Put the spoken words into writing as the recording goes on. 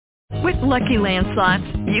With Lucky Land Slots,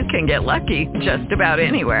 you can get lucky just about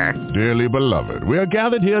anywhere. Dearly beloved, we are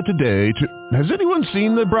gathered here today to... Has anyone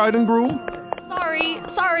seen the bride and groom?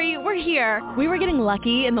 Sorry, we're here. We were getting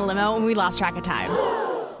lucky in the limo and we lost track of time.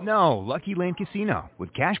 No, Lucky Land Casino,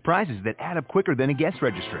 with cash prizes that add up quicker than a guest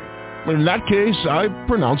registry. In that case, I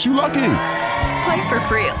pronounce you lucky. Play for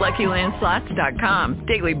free at LuckyLandSlots.com.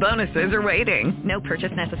 Daily bonuses are waiting. No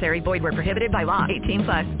purchase necessary. Void where prohibited by law.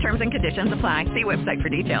 18+. Terms and conditions apply. See website for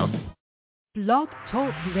details. Blog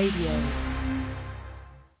Talk Radio.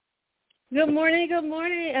 Good morning,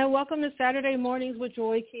 and welcome to Saturday Mornings with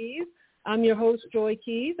Joy Keys. I'm your host, Joy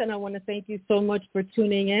Keys, and I want to thank you so much for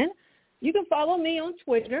tuning in. You can follow me on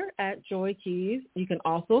Twitter at Joy Keys. You can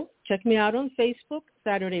also check me out on Facebook,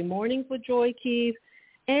 Saturday Mornings with Joy Keys,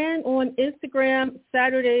 and on Instagram,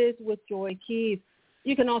 Saturdays with Joy Keys.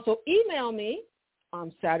 You can also email me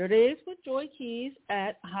on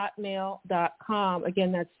SatursdaysWithJoyKeys@hotmail.com.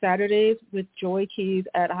 Again, that's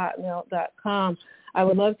SatursdaysWithJoyKeys@hotmail.com. I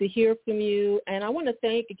would love to hear from you, and I want to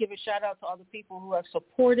give a shout-out to all the people who have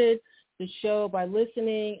supported the show by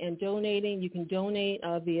listening and donating. You can donate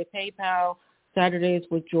via PayPal, Saturdays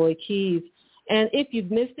with Joy Keys. And if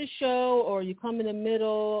you've missed a show or you come in the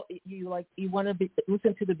middle, you want to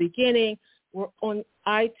listen to the beginning, we're on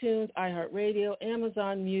iTunes, iHeartRadio,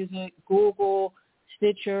 Amazon Music, Google,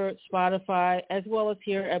 Stitcher, Spotify, as well as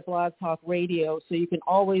here at Blog Talk Radio. So you can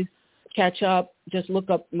always catch up. Just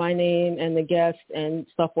look up my name and the guest, and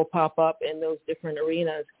stuff will pop up in those different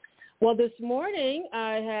arenas. Well, this morning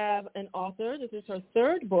I have an author. This is her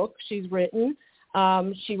third book she's written.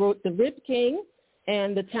 She wrote The Ribkins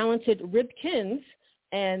and The Talented Ribkins,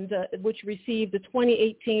 and which received the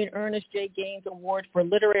 2018 Ernest J. Gaines Award for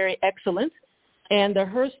Literary Excellence and the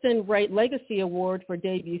Hurston Wright Legacy Award for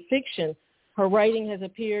Debut Fiction. Her writing has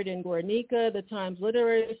appeared in Guernica, The Times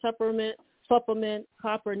Literary Supplement,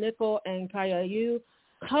 Copper, Nickel, and Callaloo.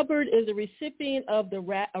 Hubbard is a recipient of the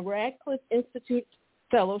Radcliffe Institute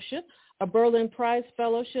Fellowship, a Berlin Prize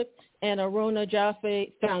Fellowship, and a Rona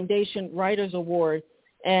Jaffe Foundation Writers Award.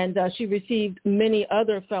 And she received many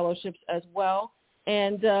other fellowships as well.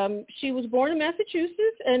 And she was born in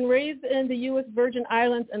Massachusetts and raised in the U.S. Virgin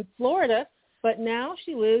Islands and Florida, but now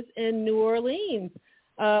she lives in New Orleans.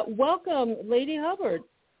 Welcome, Ladee Hubbard.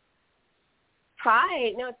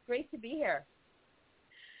 Hi. No, it's great to be here.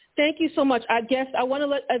 Thank you so much. I want to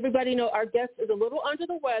let everybody know our guest is a little under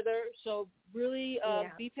the weather, so really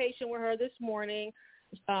be patient with her this morning.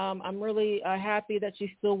 I'm really happy that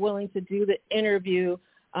she's still willing to do the interview.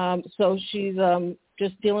 So she's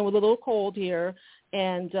just dealing with a little cold here,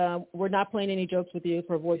 and we're not playing any jokes with you.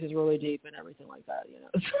 Her voice is really deep and everything like that,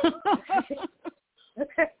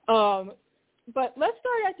 But let's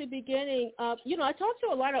start at the beginning. I talked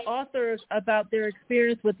to a lot of authors about their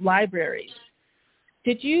experience with libraries.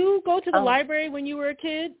 Did you go to the library when you were a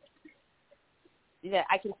kid? Yeah,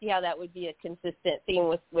 I can see how that would be a consistent theme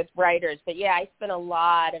with writers. But, yeah, I spent a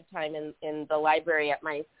lot of time in the library at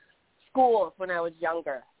my schools when I was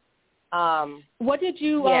younger. What did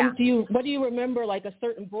you what do you remember, like a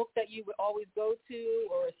certain book that you would always go to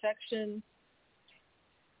or a section?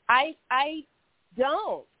 I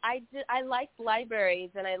don't. I liked libraries,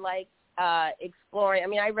 and I liked exploring. I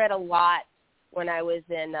mean, I read a lot when I was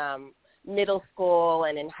in middle school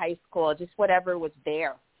and in high school, just whatever was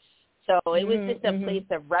there. So it was just a place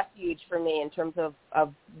of refuge for me in terms of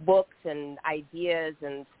books and ideas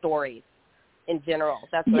and stories in general.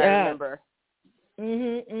 That's what I remember.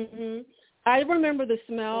 I remember the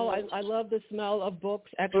smell. I love the smell of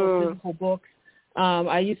books, actual physical books.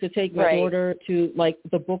 I used to take my daughter to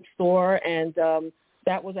the bookstore, and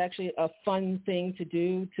that was actually a fun thing to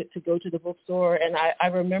do, to go to the bookstore. And I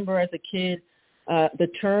remember as a kid the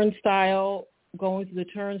turnstile, going through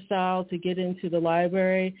the turnstile to get into the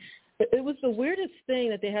library. It was the weirdest thing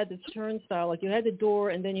that they had this turnstile. Like, you had the door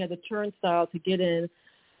and then you had the turnstile to get in.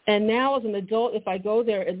 And now as an adult, if I go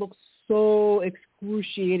there, it looks so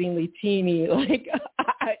excruciatingly teeny. Like,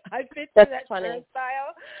 I fit through that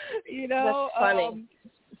turnstile, That's funny.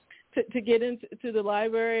 To get into the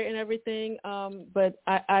library and everything. But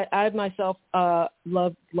I myself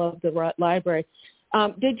loved the library.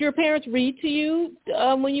 Did your parents read to you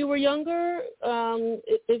when you were younger?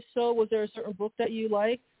 If so, was there a certain book that you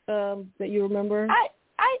liked that you remember?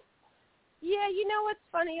 Yeah, you know what's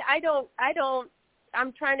funny?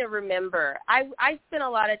 I'm trying to remember. I spent a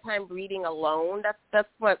lot of time reading alone. That's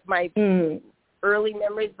what my early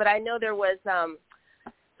memories. But I know there was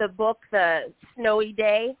the book, The Snowy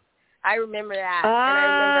Day. I remember that. And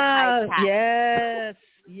I remember High Cat.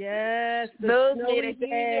 Yes. Those made a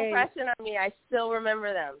huge impression on me. I still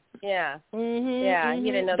remember them. Yeah. Yeah.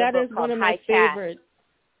 You didn't know the book called High Cat. Favorite.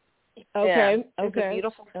 Okay. Yeah. Okay. It's a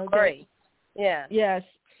beautiful story. Yeah. Yes.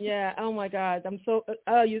 Yeah. Oh my God. I'm so.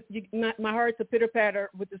 My heart's a pitter patter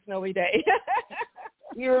with the snowy day.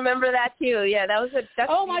 You remember that too? Yeah, that's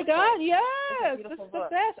oh my beautiful. God! Yes, It's it's the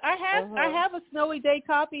best. I have a snowy day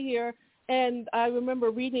copy here, and I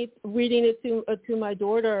remember reading it to my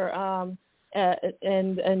daughter.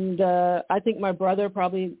 And I think my brother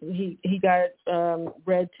probably he got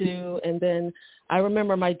read to, and then I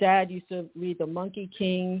remember my dad used to read the Monkey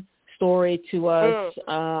King story to us.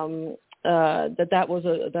 That was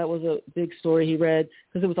a big story he read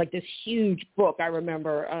because it was like this huge book. I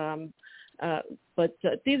remember. But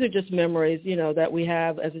these are just memories, that we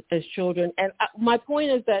have as children. And my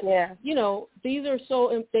point is that, these are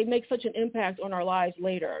they make such an impact on our lives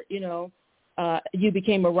later. You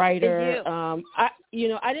became a writer. I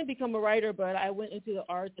didn't become a writer, but I went into the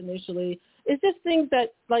arts initially. It's just things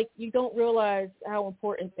that you don't realize how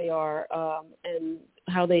important they are and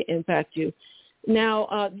how they impact you.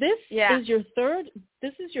 Now, this is your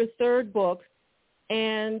third book,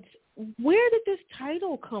 and where did this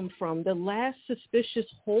title come from, The Last Suspicious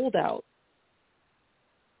Holdout?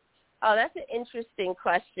 Oh, that's an interesting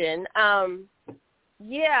question. I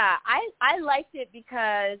liked it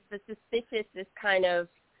because the suspicious is kind of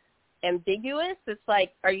ambiguous. It's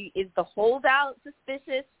like, is the holdout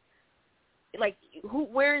suspicious? Like,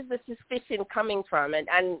 where is the suspicion coming from? And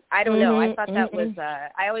I don't know. I thought that was,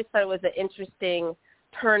 I always thought it was an interesting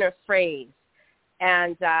turn of phrase.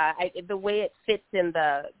 And the way it fits in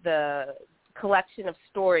the collection of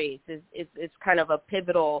stories is kind of a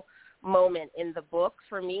pivotal moment in the book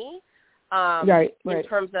for me. Right. In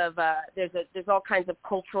terms of there's all kinds of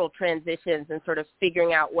cultural transitions and sort of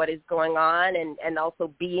figuring out what is going on and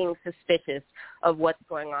also being suspicious of what's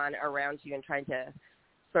going on around you and trying to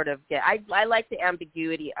sort of get. I like the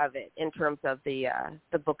ambiguity of it in terms of the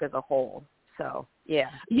book as a whole. So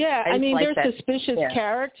yeah. Yeah, I mean, there's suspicious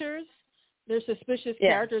characters. There's suspicious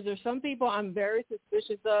characters. There's some people I'm very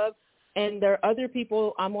suspicious of, and there are other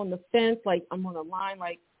people I'm on the fence, like I'm on a line,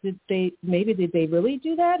 like did they really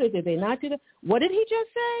do that or did they not do that? What did he just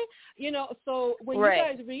say? So when you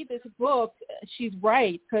guys read this book, she's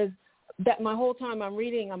right, because that my whole time I'm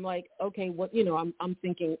reading, I'm like, okay, what I'm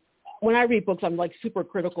thinking. When I read books, I'm like super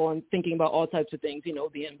critical and thinking about all types of things,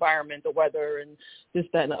 the environment, the weather, and this,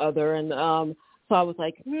 that, and the other, and so I was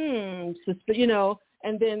like,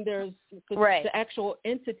 and then there's the actual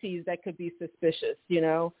entities that could be suspicious,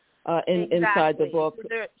 inside the book.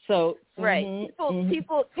 So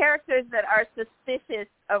people, characters that are suspicious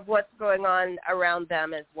of what's going on around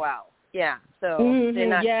them as well. Yeah. So they're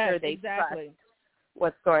not sure they trust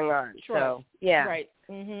what's going on. Trust. So yeah. Right.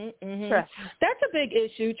 Trust. That's a big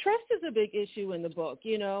issue. Trust is a big issue in the book.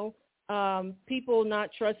 People not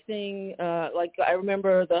trusting. Like I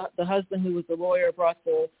remember the husband who was the lawyer brought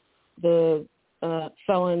the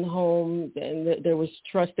felon home, and there was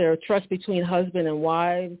trust there, trust between husband and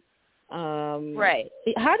wives. Right.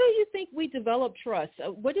 How do you think we develop trust?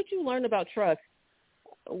 What did you learn about trust?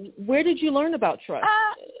 Where did you learn about trust?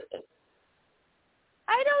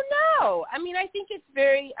 I don't know. I mean, I think it's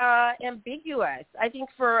very ambiguous. I think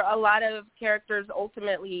for a lot of characters,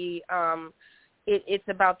 ultimately, it's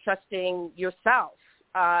about trusting yourself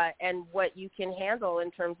and what you can handle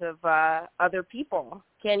in terms of other people.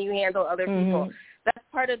 Can you handle other people? That's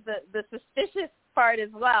part of the suspicious part as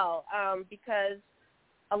well, because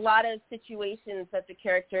a lot of situations that the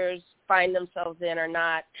characters find themselves in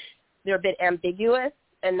they're a bit ambiguous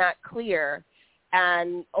and not clear.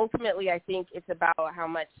 And ultimately, I think it's about how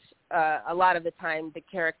much, a lot of the time, the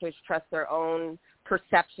characters trust their own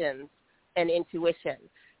perceptions and intuition,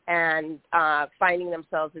 and finding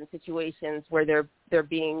themselves in situations where they're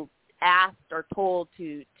being asked or told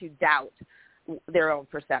to doubt their own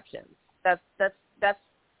perceptions. That's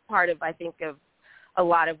part of, I think, of a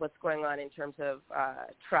lot of what's going on in terms of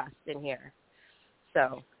trust in here.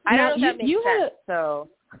 So I don't know if that makes sense.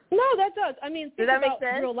 No, that does. I mean, think about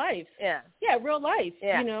real life. Yeah. Yeah, real life.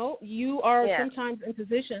 Yeah. You are sometimes in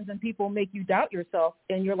positions and people make you doubt yourself,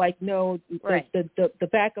 and you're like, no, the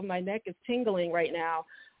back of my neck is tingling right now.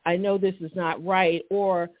 I know this is not right,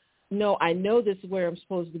 or no, I know this is where I'm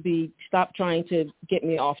supposed to be. Stop trying to get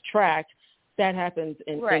me off track. That happens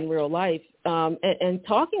in real life. And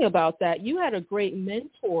talking about that, you had a great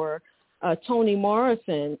mentor, Toni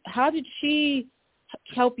Morrison. How did she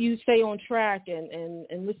help you stay on track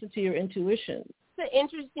and listen to your intuition? It's an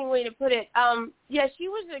interesting way to put it. She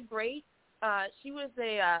was a great, she was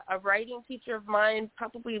a writing teacher of mine,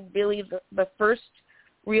 probably really the first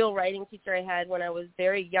real writing teacher I had when I was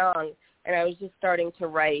very young, and I was just starting to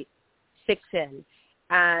write fiction.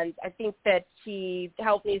 And I think that she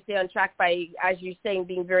helped me stay on track by, as you're saying,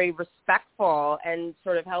 being very respectful and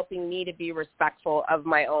sort of helping me to be respectful of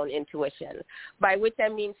my own intuition, by which I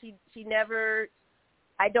mean she never,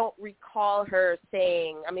 I don't recall her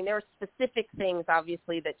saying, I mean, there were specific things,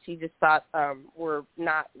 obviously, that she just thought were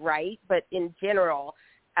not right. But in general,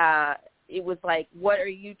 it was like, what are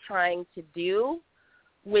you trying to do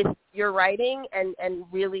with your writing, and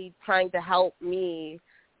really trying to help me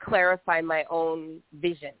clarify my own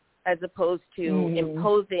vision, as opposed to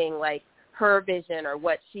imposing like her vision or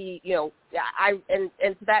what she, you know, and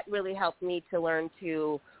so that really helped me to learn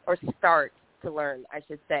to, or start to learn, I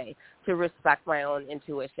should say, to respect my own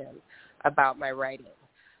intuition about my writing.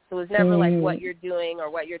 So it was never like what you're doing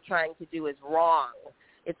or what you're trying to do is wrong.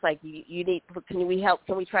 It's like you need, can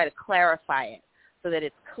we try to clarify it so that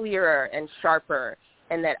it's clearer and sharper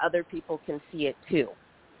and that other people can see it too.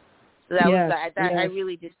 So that was I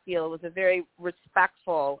really did feel it was a very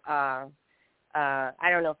respectful. I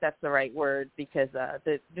don't know if that's the right word, because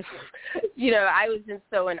you know, I was just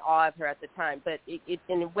so in awe of her at the time. But it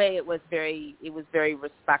in a way it was very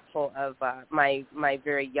respectful of my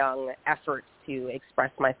very young efforts to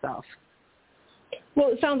express myself. Well,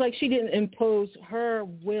 it sounds like she didn't impose her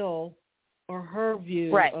will or her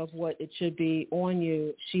view of what it should be on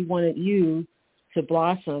you. She wanted you to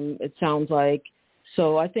blossom, it sounds like.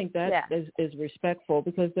 So I think that is respectful,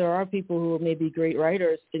 because there are people who may be great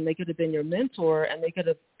writers and they could have been your mentor and they could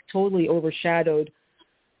have totally overshadowed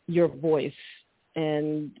your voice,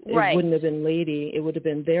 and it wouldn't have been Lady. It would have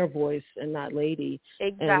been their voice and not Lady.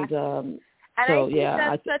 Exactly. And I think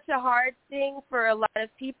that's such a hard thing for a lot of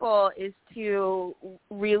people, is to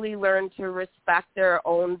really learn to respect their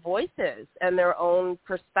own voices and their own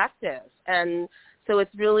perspectives. And so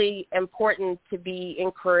it's really important to be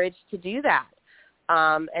encouraged to do that,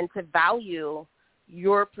 and to value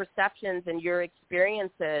your perceptions and your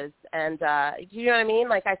experiences. And do you know what I mean?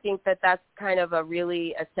 Like, I think that that's kind of a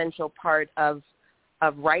really essential part of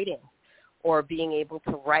writing, or being able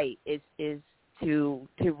to write, is to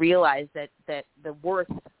realize that the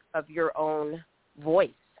worth of your own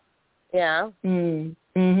voice. Yeah.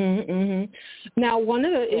 Now, one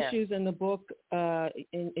of the issues in the book,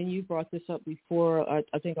 and you brought this up before,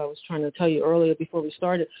 I think I was trying to tell you earlier before we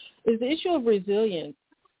started, is the issue of resilience.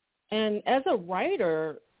 And as a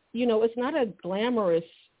writer, you know, it's not a glamorous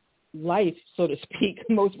life, so to speak,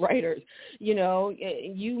 most writers. You know,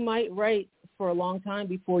 you might write for a long time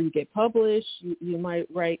before you get published. You might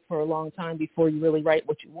write for a long time before you really write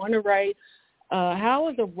what you want to write. How,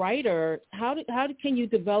 as a writer, how can you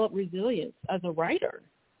develop resilience as a writer?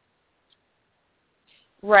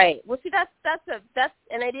 Right. Well, see, that's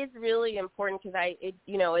and it is really important, because it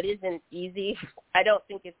isn't easy. I don't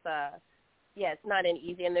think it's it's not an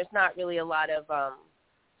easy, and there's not really a lot of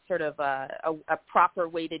sort of a proper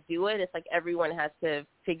way to do it. It's like everyone has to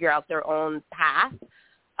figure out their own path.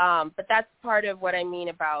 But that's part of what I mean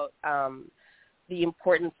about the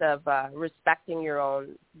importance of respecting your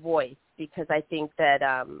own voice, because I think that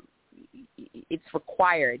it's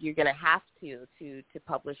required. You're going to have to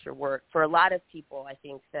publish your work. For a lot of people, I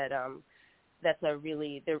think that that's a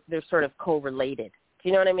really, they're sort of correlated. Do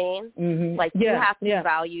you know what I mean? Mm-hmm. Like, you have to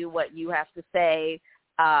value what you have to say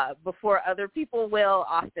before other people will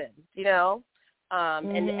often, you know?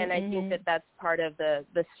 And I think that that's part of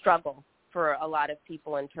the struggle for a lot of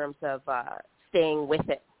people in terms of staying with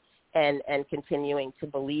it and continuing to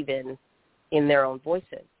believe in their own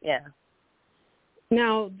voices. Yeah.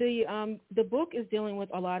 Now, the book is dealing with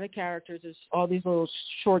a lot of characters. There's all these little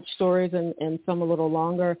short stories and some a little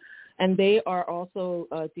longer, and they are also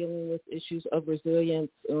dealing with issues of resilience.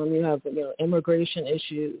 You have immigration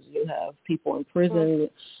issues. You have people in prison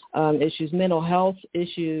issues, mental health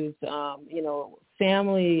issues,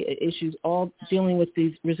 family issues, all dealing with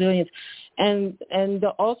these resilience. And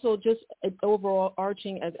also just overall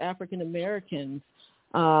arching as African Americans,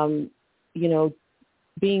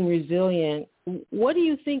 being resilient. What do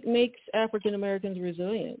you think makes African Americans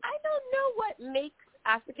resilient? I don't know what makes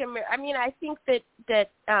African American. I mean, I think that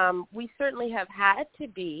we certainly have had to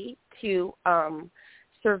be to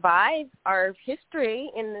survive our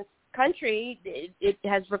history in this country. It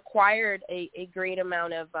has required a great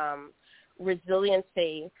amount of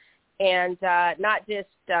resiliency, and not just.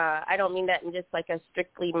 I don't mean that in just like a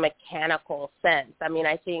strictly mechanical sense. I mean,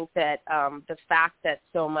 I think that the fact that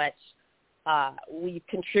so much. We've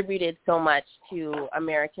contributed so much to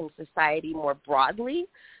American society more broadly.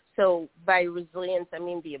 So by resilience, I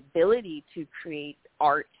mean the ability to create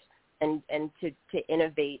art and to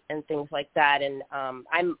innovate and things like that. And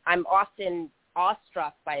I'm often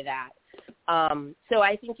awestruck by that. So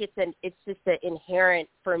I think it's just an inherent,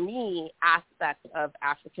 for me, aspect of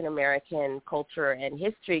African American culture and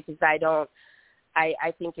history, because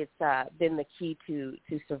I think it's been the key to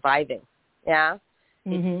surviving. Yeah,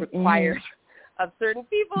 it's required of certain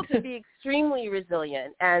people to be extremely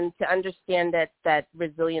resilient and to understand that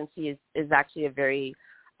resiliency is actually a very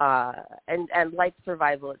and like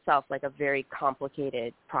survival itself, like a very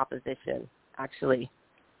complicated proposition, actually.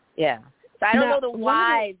 Yeah. So I don't know the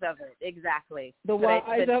whys of it exactly. The whys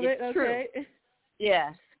of it, okay. True.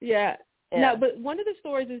 Yeah. Yeah. No, but one of the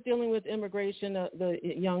stories is dealing with immigration. The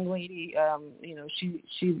young lady,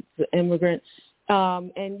 she's an immigrant,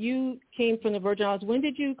 and you came from the Virgin Islands. When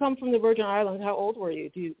did you come from the Virgin Islands? How old were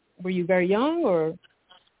you? Were you very young or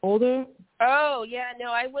older? Oh, yeah,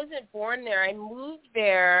 no, I wasn't born there. I moved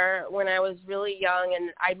there when I was really young, and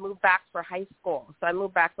I moved back for high school. So I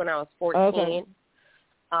moved back when I was 14. Okay.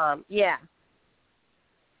 Yeah.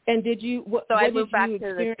 And did you? I moved back to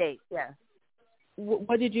the States. Yeah.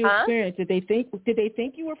 What did you experience? Did they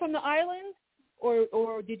think you were from the island,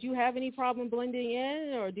 or did you have any problem blending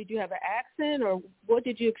in, or did you have an accent, or what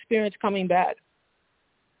did you experience coming back?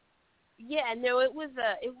 Yeah, no,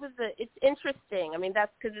 it's interesting. I mean,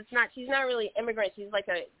 that's because she's not really immigrant. She's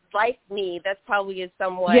like me. That's probably is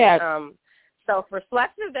somewhat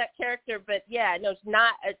self-reflective, that character. But yeah, no, it's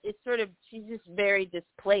not. It's sort of, she's just very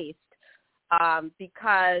displaced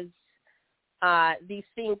because these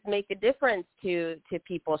things make a difference to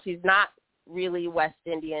people. She's not really West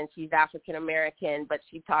Indian. She's African American, but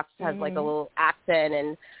she has like a little accent,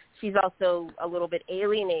 and she's also a little bit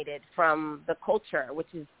alienated from the culture,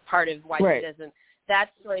 which is part of why she doesn't. That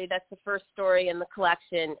story, that's the first story in the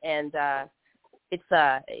collection, and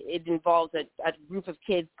it involves a group of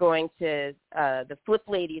kids going to the Flip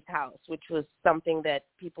Lady's house, which was something that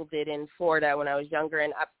people did in Florida when I was younger,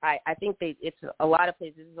 and I think it's a lot of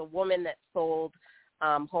places. There's a woman that sold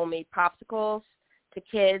homemade popsicles to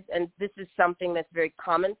kids, and this is something that's very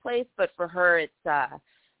commonplace, but for her, it's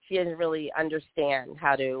she doesn't really understand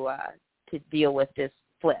how to deal with this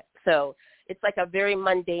flip. So it's like a very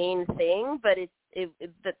mundane thing, but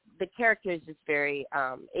the character is just very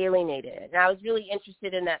alienated. And I was really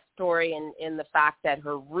interested in that story and in the fact that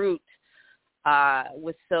her root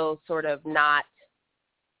was so sort of not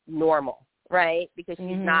normal, right? Because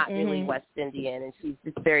she's not really West Indian, and she's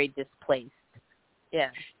just very displaced. Yeah.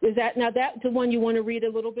 Is that the one you want to read a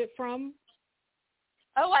little bit from?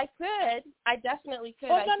 Oh, I could. I definitely could.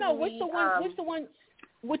 Oh, no.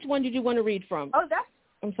 Which one did you want to read from? Oh,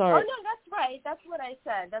 I'm sorry. Oh, no, that's right. That's what I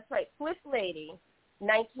said. That's right. Flip Lady,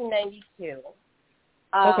 1992.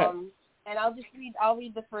 Okay. And I'll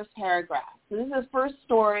read the first paragraph. So this is the first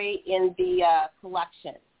story in the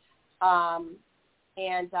collection.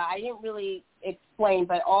 And I didn't really explain,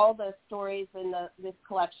 but all the stories in this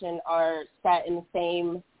collection are set in the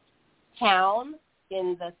same town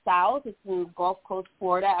in the South. It's in Gulf Coast,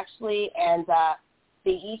 Florida, actually, and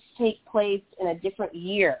they each take place in a different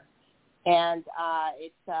year. And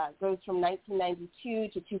it goes from 1992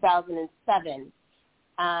 to 2007.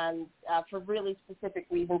 And for really specific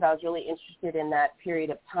reasons, I was really interested in that period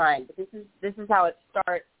of time. But this is how it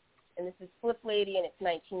starts, and this is Flip Lady, and it's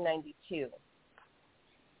 1992.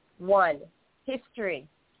 1. History.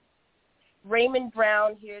 Raymond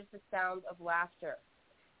Brown hears the sound of laughter.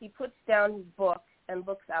 He puts down his book and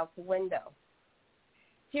looks out the window.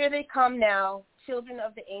 Here they come now, children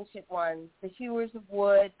of the ancient ones, the hewers of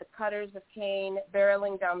wood, the cutters of cane,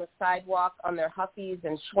 barreling down the sidewalk on their huffies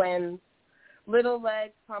and schwens, little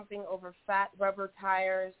legs pumping over fat rubber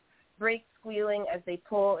tires, brakes squealing as they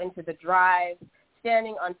pull into the drive,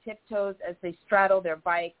 standing on tiptoes as they straddle their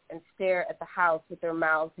bikes and stare at the house with their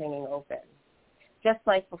mouths hanging open. Just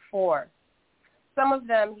like before. Some of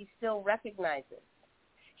them he still recognizes.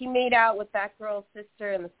 He made out with that girl's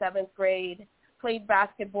sister in the 7th grade, played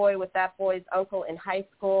basketball with that boy's uncle in high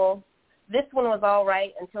school. This one was all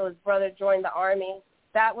right until his brother joined the Army.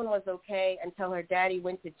 That one was okay until her daddy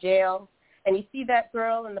went to jail. And you see that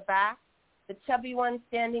girl in the back? The chubby one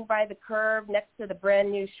standing by the curb next to the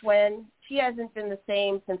brand new Schwen, she hasn't been the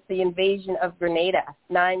same since the invasion of Grenada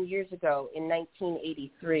 9 years ago in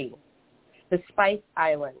 1983. The Spice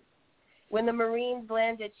Islands. When the Marines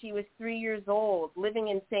landed, she was 3 years old, living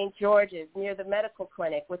in St. George's near the medical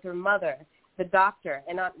clinic with her mother, the doctor,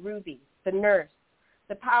 and Aunt Ruby, the nurse.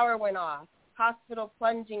 The power went off. Hospital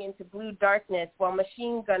plunging into blue darkness while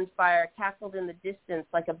machine gun fire cackled in the distance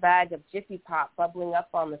like a bag of Jiffy Pop bubbling up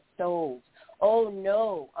on the stove. Oh,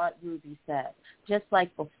 no, Aunt Ruby said, just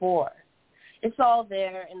like before. It's all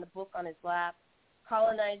there in the book on his lap.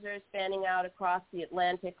 Colonizers fanning out across the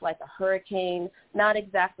Atlantic like a hurricane, not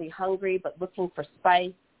exactly hungry but looking for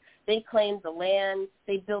spice. They claimed the land.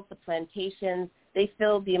 They built the plantations. They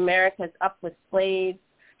filled the Americas up with slaves.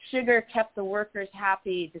 Sugar kept the workers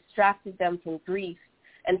happy, distracted them from grief.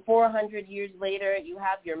 And 400 years later, you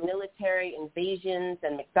have your military invasions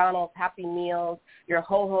and McDonald's Happy Meals, your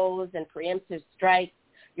ho-hos and preemptive strikes,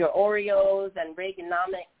 your Oreos and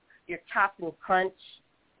Reaganomics, your Captain Crunch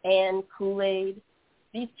and Kool-Aid.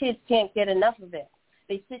 These kids can't get enough of it.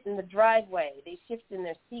 They sit in the driveway. They shift in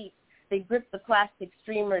their seats. They grip the plastic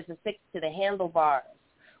streamers affixed to the handlebars.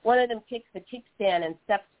 One of them kicks the kickstand and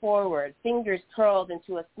steps forward, fingers curled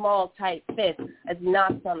into a small, tight fist as he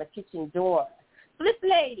knocks on the kitchen door. Flip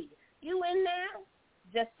lady, you in there?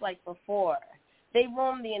 Just like before. They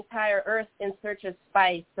roam the entire earth in search of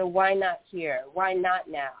spice, so why not here? Why not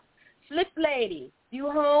now? Flip lady,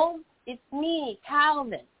 you home? It's me,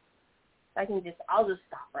 Calvin. I'll just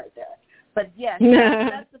stop right there. But yes,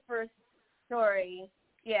 that's the first story.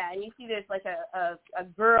 Yeah, and you see there's like a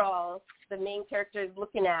girl the main character is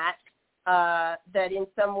looking at that in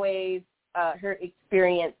some ways her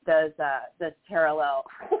experience does parallel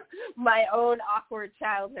my own awkward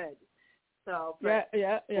childhood. So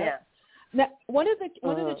yeah. Now, one of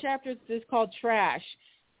the chapters is called Trash,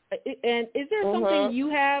 and is there something you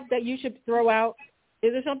have that you should throw out?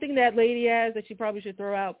 Is there something that lady has that she probably should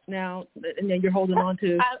throw out now, and then you're holding on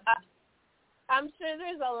to? I'm sure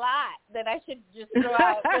there's a lot that I should just throw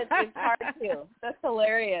out, but it's hard to. That's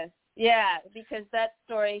hilarious. Yeah, because that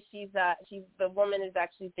story, the woman is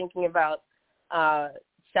actually thinking about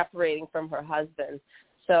separating from her husband.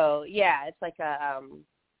 So yeah, it's like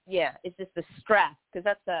it's just the stress, because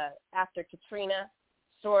that's after Katrina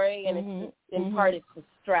story, and it's just, in part it's the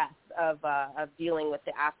stress of dealing with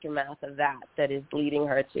the aftermath of that is leading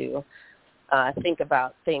her to think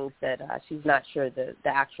about things that she's not sure the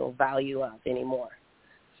actual value of anymore.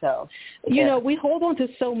 So, you know, we hold on to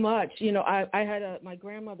so much. You know, I had my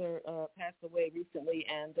grandmother passed away recently,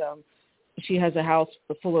 and she has a house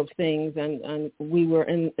full of things, and we were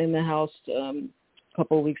in the house a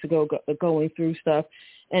couple of weeks ago going through stuff,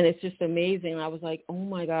 and it's just amazing. I was like, oh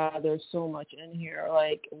my God, there's so much in here.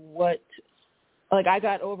 Like I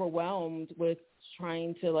got overwhelmed with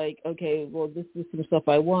trying to okay, well, this is some stuff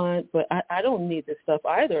I want, but I don't need this stuff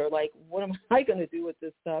either. Like, what am I going to do with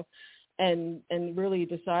this stuff? And really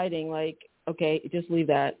deciding okay, just leave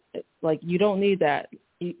that. Like, you don't need that.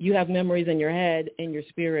 You have memories in your head and your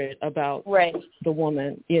spirit about the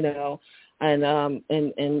woman, you know, and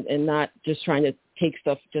not just trying to take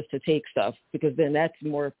stuff just to take stuff, because then that's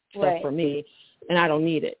more stuff for me and I don't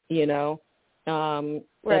need it, you know.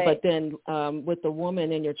 But then with the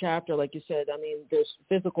woman in your chapter, like you said, I mean, there's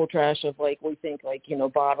physical trash of we think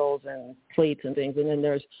bottles and plates and things, and then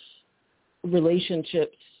there's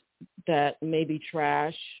relationships that may be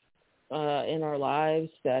trash in our lives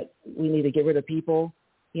that we need to get rid of. People,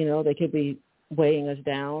 you know, they could be weighing us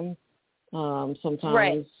down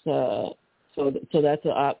sometimes. So that's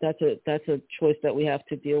a choice that we have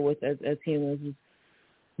to deal with as humans.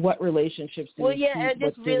 What relationships do we keep?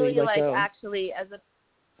 It's really actually as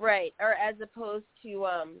opposed to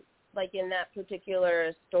in that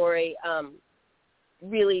particular story,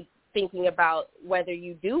 really thinking about whether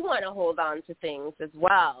you do want to hold on to things as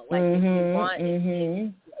well. If you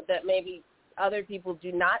want that maybe other people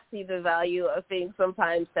do not see the value of things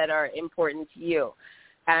sometimes that are important to you.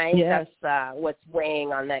 And I think that's what's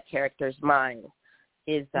weighing on that character's mind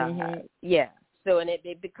is, So, and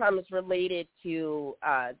it becomes related to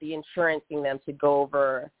the ensuring them to go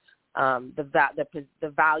over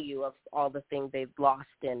the value of all the things they've lost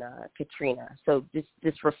in Katrina. So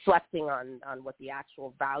this reflecting on what the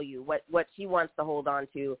actual value, what she wants to hold on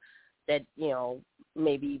to, that, you know,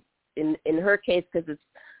 maybe in her case, because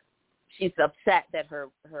she's upset that her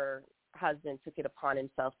husband took it upon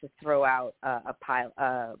himself to throw out a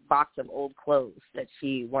box of old clothes that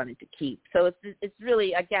she wanted to keep. So it's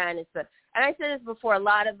really, again, and I said this before, a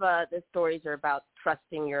lot of the stories are about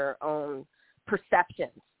trusting your own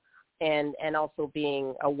perceptions and also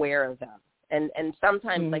being aware of them. And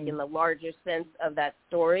sometimes, in the larger sense of that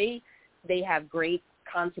story, they have great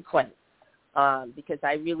consequence. Because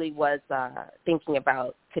I really was thinking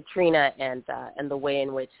about Katrina and the way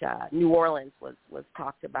in which New Orleans was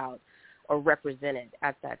talked about or represented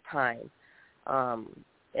at that time,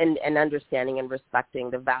 and understanding and respecting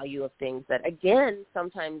the value of things that, again,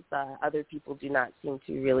 sometimes other people do not seem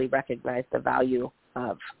to really recognize the value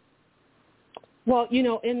of. Well, you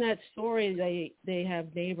know, in that story, they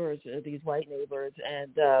have neighbors, these white neighbors,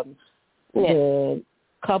 and the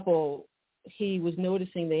couple, he was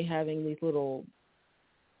noticing they having these little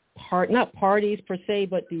not parties per se,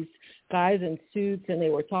 but these guys in suits, and they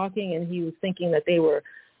were talking, and he was thinking that they were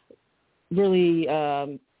really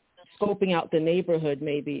scoping out the neighborhood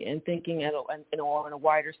maybe and thinking on a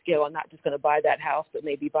wider scale. I'm not just going to buy that house, but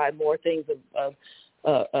maybe buy more things of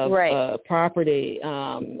property.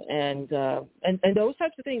 And those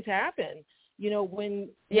types of things happen. When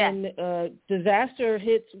disaster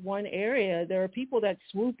hits one area, there are people that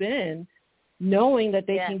swoop in knowing that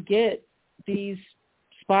they can get these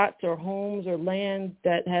spots or homes or land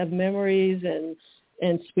that have memories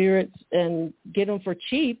and spirits and get them for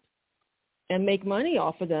cheap and make money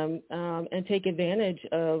off of them, and take advantage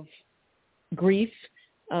of grief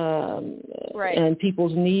and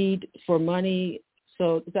people's need for money.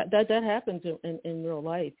 So that happens in real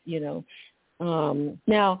life,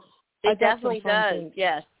 Now, it definitely does. Things.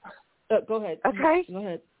 Yes. Go ahead. Okay. Go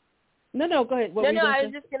ahead. No, go ahead. I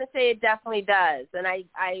was just going to say it definitely does, and I.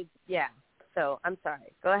 So I'm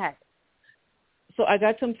sorry. Go ahead. So I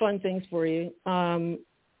got some fun things for you.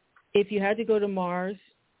 If you had to go to Mars,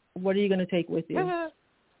 what are you going to take with you?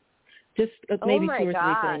 Just maybe 2 or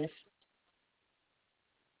 3 things.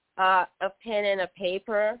 A pen and a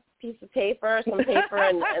piece of paper, some paper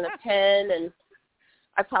and a pen, and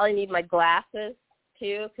I probably need my glasses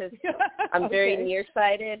too because I'm very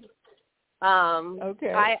nearsighted. I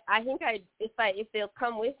think if they'll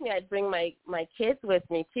come with me, I'd bring my kids with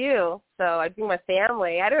me too. So I'd bring my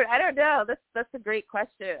family. I don't know. That's a great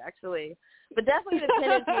question actually, but definitely the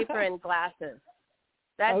pen and paper and glasses.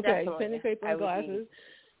 Pen and paper and glasses.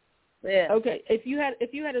 Yeah. Okay. If you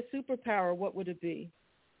had a superpower, what would it be?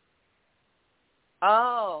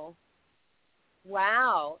 Oh,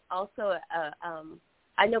 wow. Also,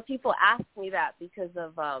 I know people ask me that because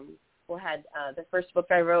of the first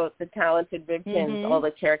book I wrote, The Talented Ribkins. All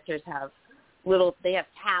the characters have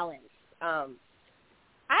talents. I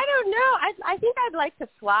don't know. I think I'd like to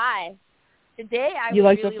fly. Today I would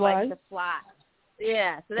really like to fly.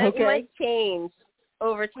 Yeah, so that might change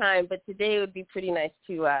over time, but today it would be pretty nice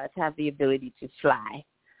to have the ability to fly.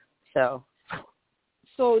 So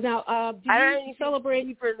now, do you celebrate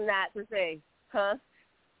deeper than that to say, huh?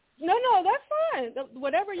 No, that's fine.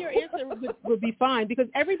 Whatever your answer would be fine because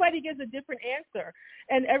everybody gives a different answer,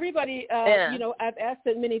 and everybody, I've asked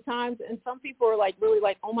it many times, and some people are like really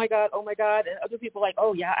like, oh my god, and other people are like,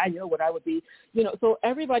 oh yeah, I know what I would be, So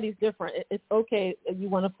everybody's different. It's okay if you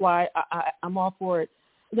want to fly. I'm all for it.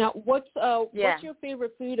 Now, what's your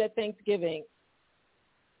favorite food at Thanksgiving?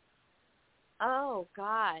 Oh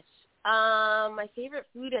gosh. My favorite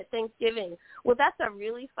food at Thanksgiving. Well, that's a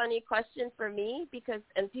really funny question for me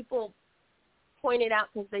and people point it out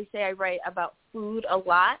because they say I write about food a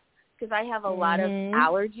lot because I have a lot of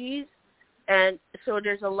allergies. And so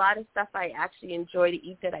there's a lot of stuff I actually enjoy to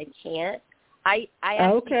eat that I can't. I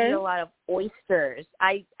actually eat a lot of oysters.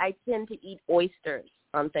 I tend to eat oysters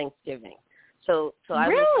on Thanksgiving. So I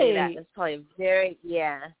would say that is probably very,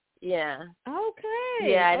 yeah. Okay.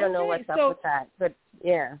 Yeah, I don't know what's up with that, but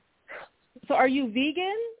yeah. So are you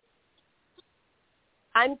vegan?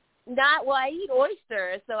 I'm not. Well, I eat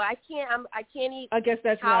oysters, so I can't eat. I guess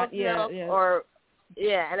that's cow's not. milk or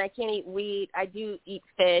and I can't eat wheat. I do eat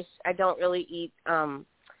fish. I don't really eat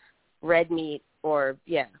red meat or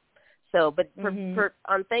So, but for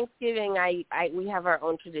on Thanksgiving, we have our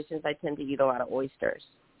own traditions. I tend to eat a lot of oysters.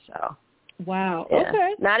 So. Wow. Yeah.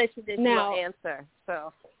 Okay. Not a traditional answer.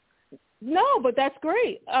 So. No, but that's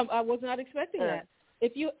great. I was not expecting that.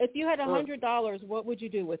 If you had $100, what would you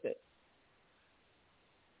do with it?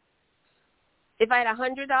 If I had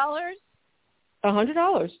 $100?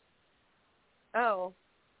 $100. Oh.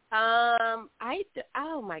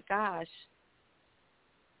 Oh my gosh.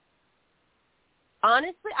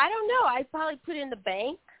 Honestly, I don't know. I'd probably put it in the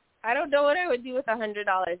bank. I don't know what I would do with $100.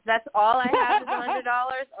 That's all I have is $100,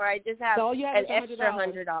 or I just have an extra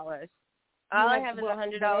 $100. All I have is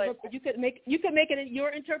 $100. You could make it in your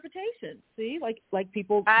interpretation. See, like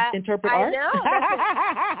people interpret art.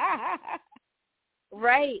 I know.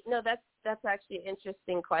 Right. No, that's actually an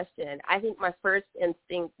interesting question. I think my first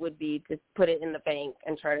instinct would be to put it in the bank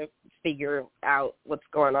and try to figure out what's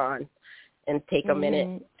going on and take a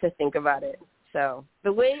minute to think about it. So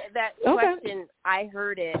the way that question I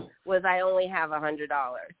heard it was I only have $100.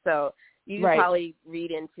 So you probably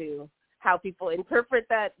read into how people interpret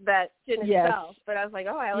that in itself. But I was like,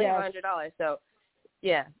 I only have $100. So,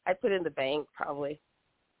 I put it in the bank probably.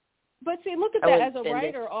 But see, look at that. As a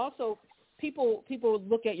writer, also, people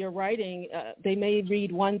look at your writing. They may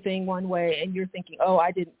read one thing one way, and you're thinking,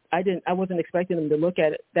 I wasn't expecting them to look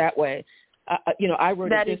at it that way. I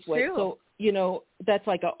wrote it this way. True. So, that's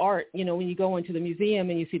like an art. When you go into the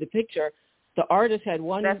museum and you see the picture, the artist had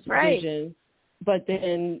one vision, but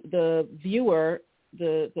then the viewer,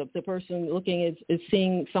 the person looking is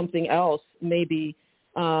seeing something else maybe,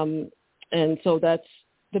 and so that's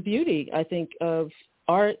the beauty, I think, of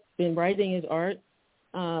art, and writing is art.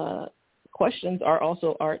 Questions are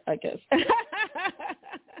also art, I guess.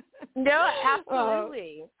 No,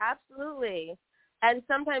 absolutely. Absolutely. And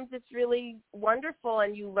sometimes it's really wonderful,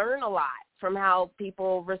 and you learn a lot from how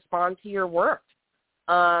people respond to your work.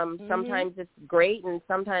 Sometimes it's great, and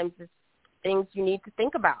sometimes it's things you need to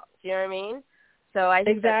think about. Do you know what I mean? So I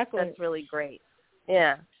think that's really great.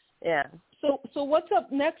 Yeah, yeah. So what's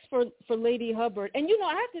up next for Ladee Hubbard? And, you know,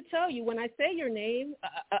 I have to tell you, when I say your name,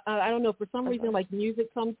 I don't know, for some reason, like,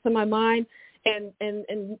 music comes to my mind, and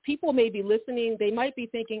people may be listening. They might be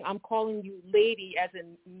thinking I'm calling you Lady as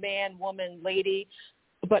in man, woman, lady,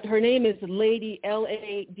 but her name is Ladee,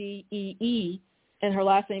 Ladee, and her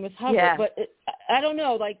last name is Hubbard. Yeah. But I don't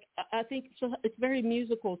know, like, I think it's very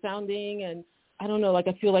musical sounding, and I don't know, like,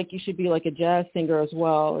 I feel like you should be like a jazz singer as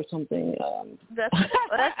well or something. That's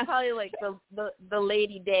probably like the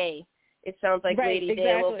Lady Day. It sounds like right, Lady exactly.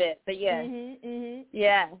 Day a little bit, but yeah.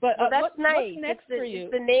 Yeah. But that's nice. What's next for you?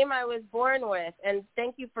 It's the name I was born with, and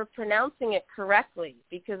thank you for pronouncing it correctly,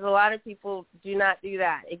 because a lot of people do not do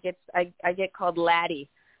that. I get called Laddie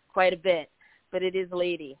quite a bit, but it is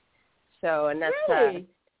Lady. So, and that's really?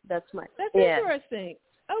 That's interesting.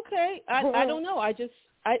 Okay. I don't know. I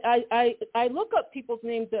look up people's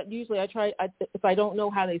names that usually if I don't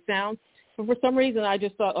know how they sound. But for some reason, I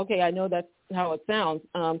just thought, okay, I know that's how it sounds.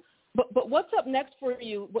 But what's up next for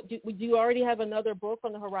you? Do you already have another book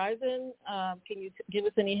on the horizon? Can you give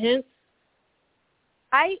us any hints?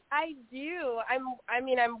 I do.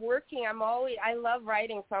 I'm working. I love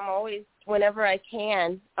writing, so I'm always, whenever I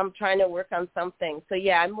can, I'm trying to work on something. So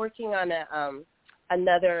yeah, I'm working on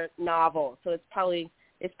another novel. So it's probably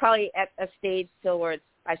at a stage still where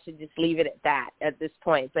I should just leave it at that at this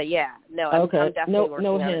point. But yeah, no, I'm definitely working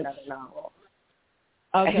on another novel.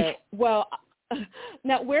 Okay. Well,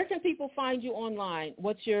 now where can people find you online?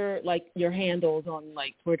 What's your handles on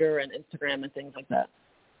like Twitter and Instagram and things like that?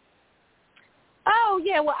 Oh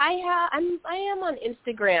yeah, well I am on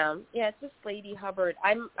Instagram. Yeah, it's just Ladee Hubbard.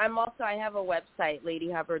 I'm also, I have a website,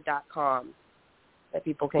 ladeehubbard.com, that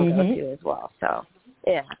people can go to as well. So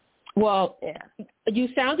yeah. Well, yeah. You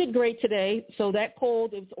sounded great today. So that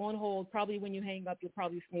cold is on hold. Probably when you hang up, you'll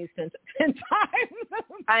probably sneeze 10 times.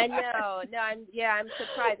 I know. No, I'm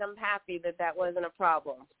surprised. I'm happy that wasn't a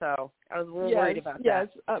problem. So I was a little worried about that.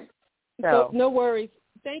 Yes. So no worries.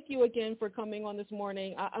 Thank you again for coming on this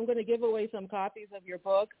morning. I'm going to give away some copies of your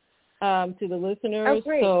book to the listeners. Oh,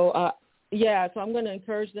 great. So, so I'm going to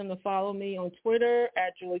encourage them to follow me on Twitter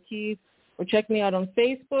at Joy Keys, or check me out on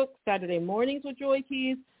Facebook, Saturday Mornings with Joy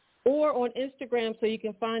Keys, or on Instagram, so you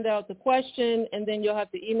can find out the question, and then you'll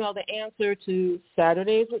have to email the answer to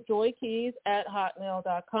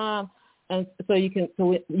SatudaysWithJoyKeys@hotmail.com, and so you can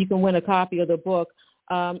win a copy of the book.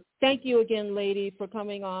 Thank you again, Ladee, for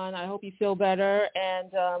coming on. I hope you feel better,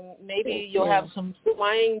 and maybe you'll have some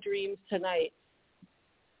flying dreams tonight.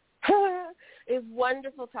 It's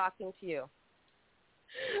wonderful talking to you.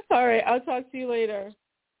 All right, I'll talk to you later.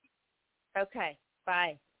 Okay,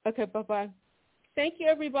 bye. Okay, bye-bye. Thank you,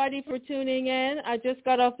 everybody, for tuning in. I just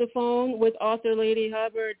got off the phone with author Ladee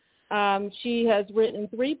Hubbard. She has written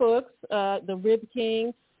 3 books, The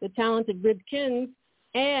Ribkins, The Talented Ribkins,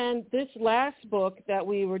 and this last book that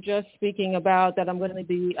we were just speaking about that I'm going to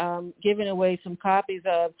be giving away some copies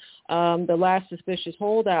of, The Last Suspicious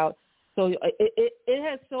Holdout. So it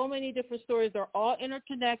has so many different stories. They're all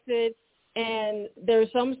interconnected, and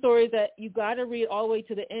there's some stories that you got to read all the way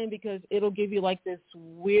to the end because it'll give you like this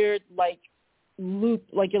weird loop,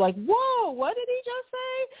 like you're like, whoa, what did he just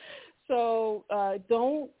say? So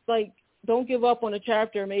don't give up on a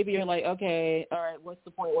chapter. Maybe you're like, okay, all right, what's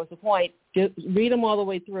the point? Just read them all the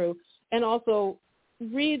way through. And also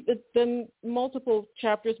read the multiple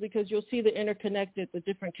chapters because you'll see the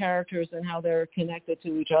different characters and how they're connected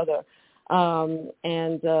to each other. But I'm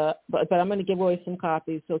going to give away some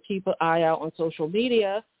copies, so keep an eye out on social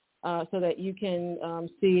media so that you can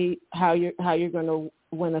see how you're going to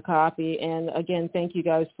win a copy. And again, thank you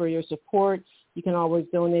guys for your support. You can always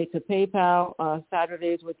donate to PayPal,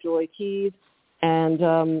 Saturdays with Joy Keys,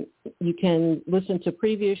 and you can listen to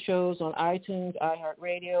previous shows on iTunes,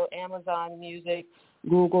 iHeartRadio, Amazon Music,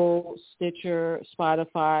 Google, Stitcher,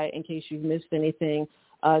 Spotify, in case you've missed anything.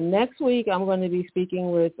 Next week, I'm going to be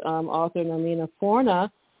speaking with author Namina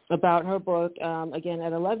Forna about her book, again,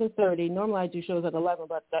 at 11:30. Normally I do shows at 11,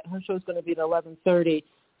 but her show is going to be at 11:30.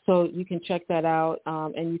 So you can check that out,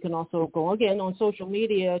 and you can also go, again, on social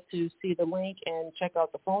media to see the link and check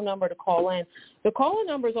out the phone number to call in. The call-in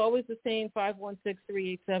number is always the same,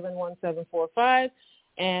 516-387-1745,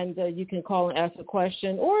 and you can call and ask a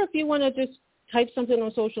question. Or if you want to just type something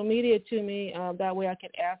on social media to me. That way I can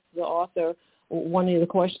ask the author one of the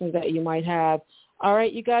questions that you might have. All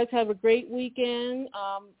right, you guys have a great weekend.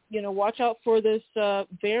 Watch out for this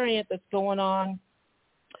variant that's going on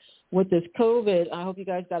with this COVID. I hope you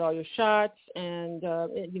guys got all your shots, and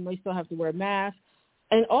you may still have to wear a mask.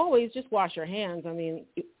 And always just wash your hands. I mean,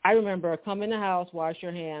 I remember come in the house, wash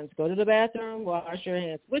your hands. Go to the bathroom, wash your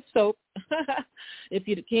hands with soap. If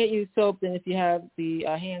you can't use soap, then if you have the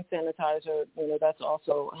hand sanitizer, that's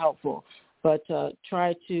also helpful. But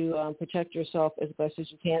try to protect yourself as best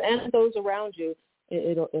as you can, and those around you.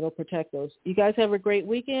 It'll protect those. You guys have a great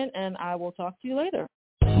weekend, and I will talk to you later.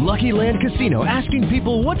 Lucky Land Casino, asking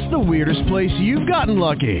people, what's the weirdest place you've gotten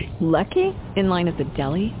lucky? Lucky? In line at the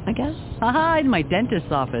deli, I guess? Aha, in my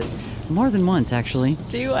dentist's office. More than once, actually.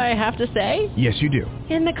 Do I have to say? Yes, you do.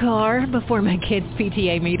 In the car before my kids'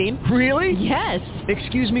 PTA meeting. Really? Yes.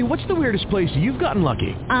 Excuse me, what's the weirdest place you've gotten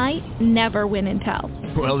lucky? I never win and tell.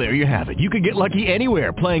 Well, there you have it. You can get lucky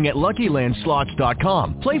anywhere, playing at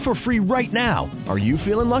LuckyLandSlots.com. Play for free right now. Are you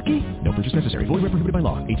feeling lucky? No purchase necessary. Void where prohibited by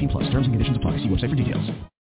law. 18+. Terms and conditions apply. See website for details.